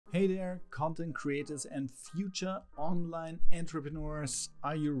Hey there, content creators and future online entrepreneurs.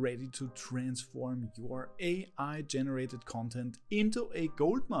 Are you ready to transform your AI generated content into a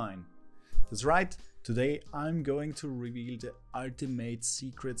goldmine? That's right. Today I'm going to reveal the ultimate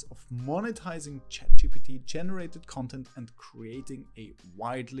secrets of monetizing ChatGPT generated content and creating a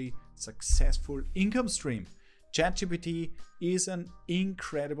widely successful income stream. ChatGPT is an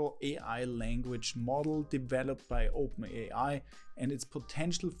incredible AI language model developed by OpenAI, and its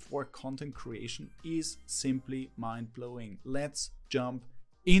potential for content creation is simply mind-blowing. Let's jump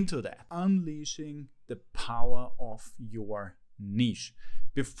into that. Unleashing the power of your niche.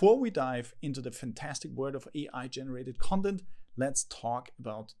 Before we dive into the fantastic world of AI generated content, let's talk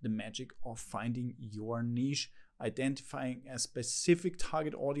about the magic of finding your niche, identifying a specific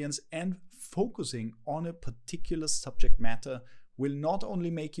target audience and focusing on a particular subject matter will not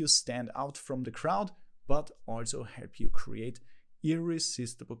only make you stand out from the crowd, but also help you create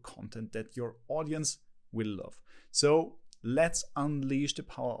irresistible content that your audience will love. So let's unleash the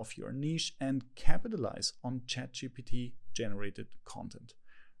power of your niche and capitalize on ChatGPT generated content.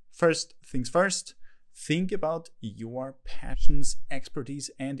 First things first, think about your passions,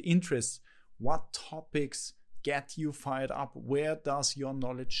 expertise, and interests. What topics get you fired up? Where does your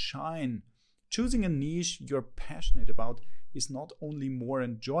knowledge shine? Choosing a niche you're passionate about is not only more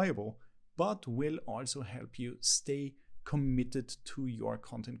enjoyable, but will also help you stay committed to your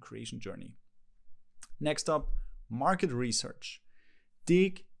content creation journey. Next up, market research.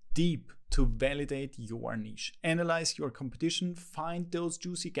 Dig deep to validate your niche. Analyze your competition, find those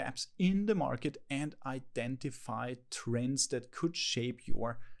juicy gaps in the market, and identify trends that could shape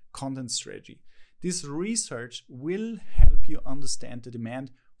your content strategy. This research will help you understand the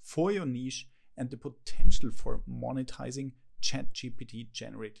demand for your niche and the potential for monetizing ChatGPT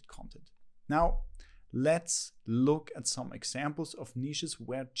generated content. Now, let's look at some examples of niches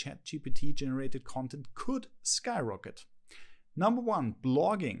where ChatGPT generated content could skyrocket. Number one,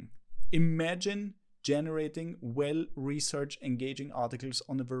 blogging. Imagine generating well-researched, engaging articles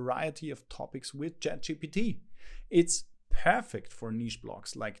on a variety of topics with ChatGPT. It's perfect for niche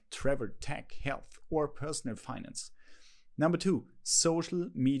blogs like travel, tech, health, or personal finance. Number two, social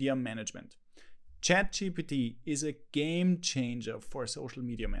media management. ChatGPT is a game changer for social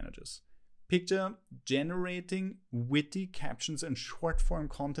media managers. Picture generating witty captions and short form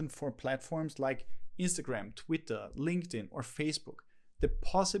content for platforms like Instagram, Twitter, LinkedIn, or Facebook. The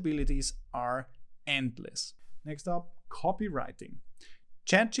possibilities are endless. Next up, copywriting.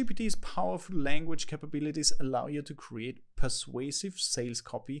 ChatGPT's powerful language capabilities allow you to create persuasive sales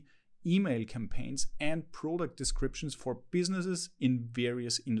copy, email campaigns, and product descriptions for businesses in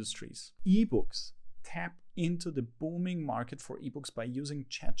various industries. Ebooks. Tap into the booming market for ebooks by using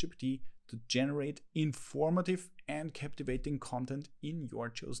ChatGPT to generate informative and captivating content in your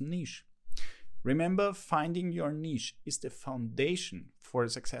chosen niche. Remember, finding your niche is the foundation for a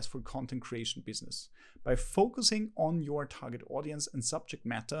successful content creation business. By focusing on your target audience and subject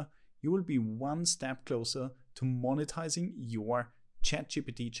matter, you will be one step closer to monetizing your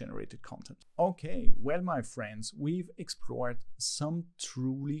ChatGPT generated content. Okay, well, my friends, we've explored some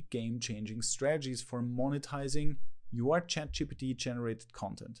truly game-changing strategies for monetizing your ChatGPT generated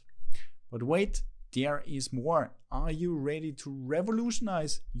content. But wait, there is more. Are you ready to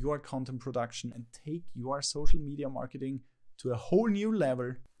revolutionize your content production and take your social media marketing to a whole new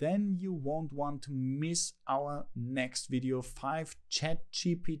level? Then you won't want to miss our next video, 5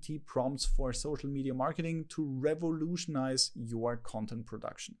 ChatGPT prompts for social media marketing to revolutionize your content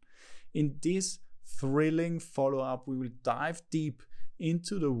production. In this thrilling follow-up, we will dive deep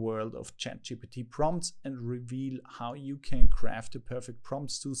into the world of ChatGPT prompts and reveal how you can craft the perfect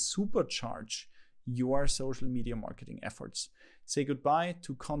prompts to supercharge your social media marketing efforts. Say goodbye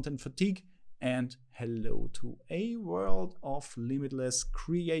to content fatigue and hello to a world of limitless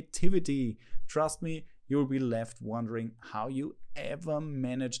creativity. Trust me, you'll be left wondering how you ever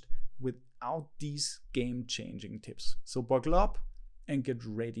managed without these game-changing tips. So buckle up and get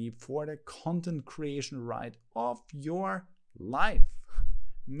ready for the content creation ride of your life.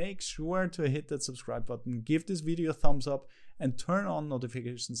 Make sure to hit that subscribe button, give this video a thumbs up, and turn on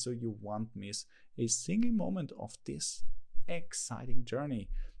notifications so you won't miss a single moment of this exciting journey.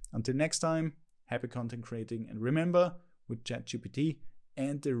 Until next time, happy content creating, and remember, with ChatGPT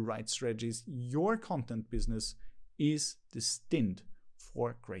and the right strategies, your content business is destined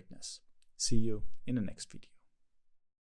for greatness. See you in the next video.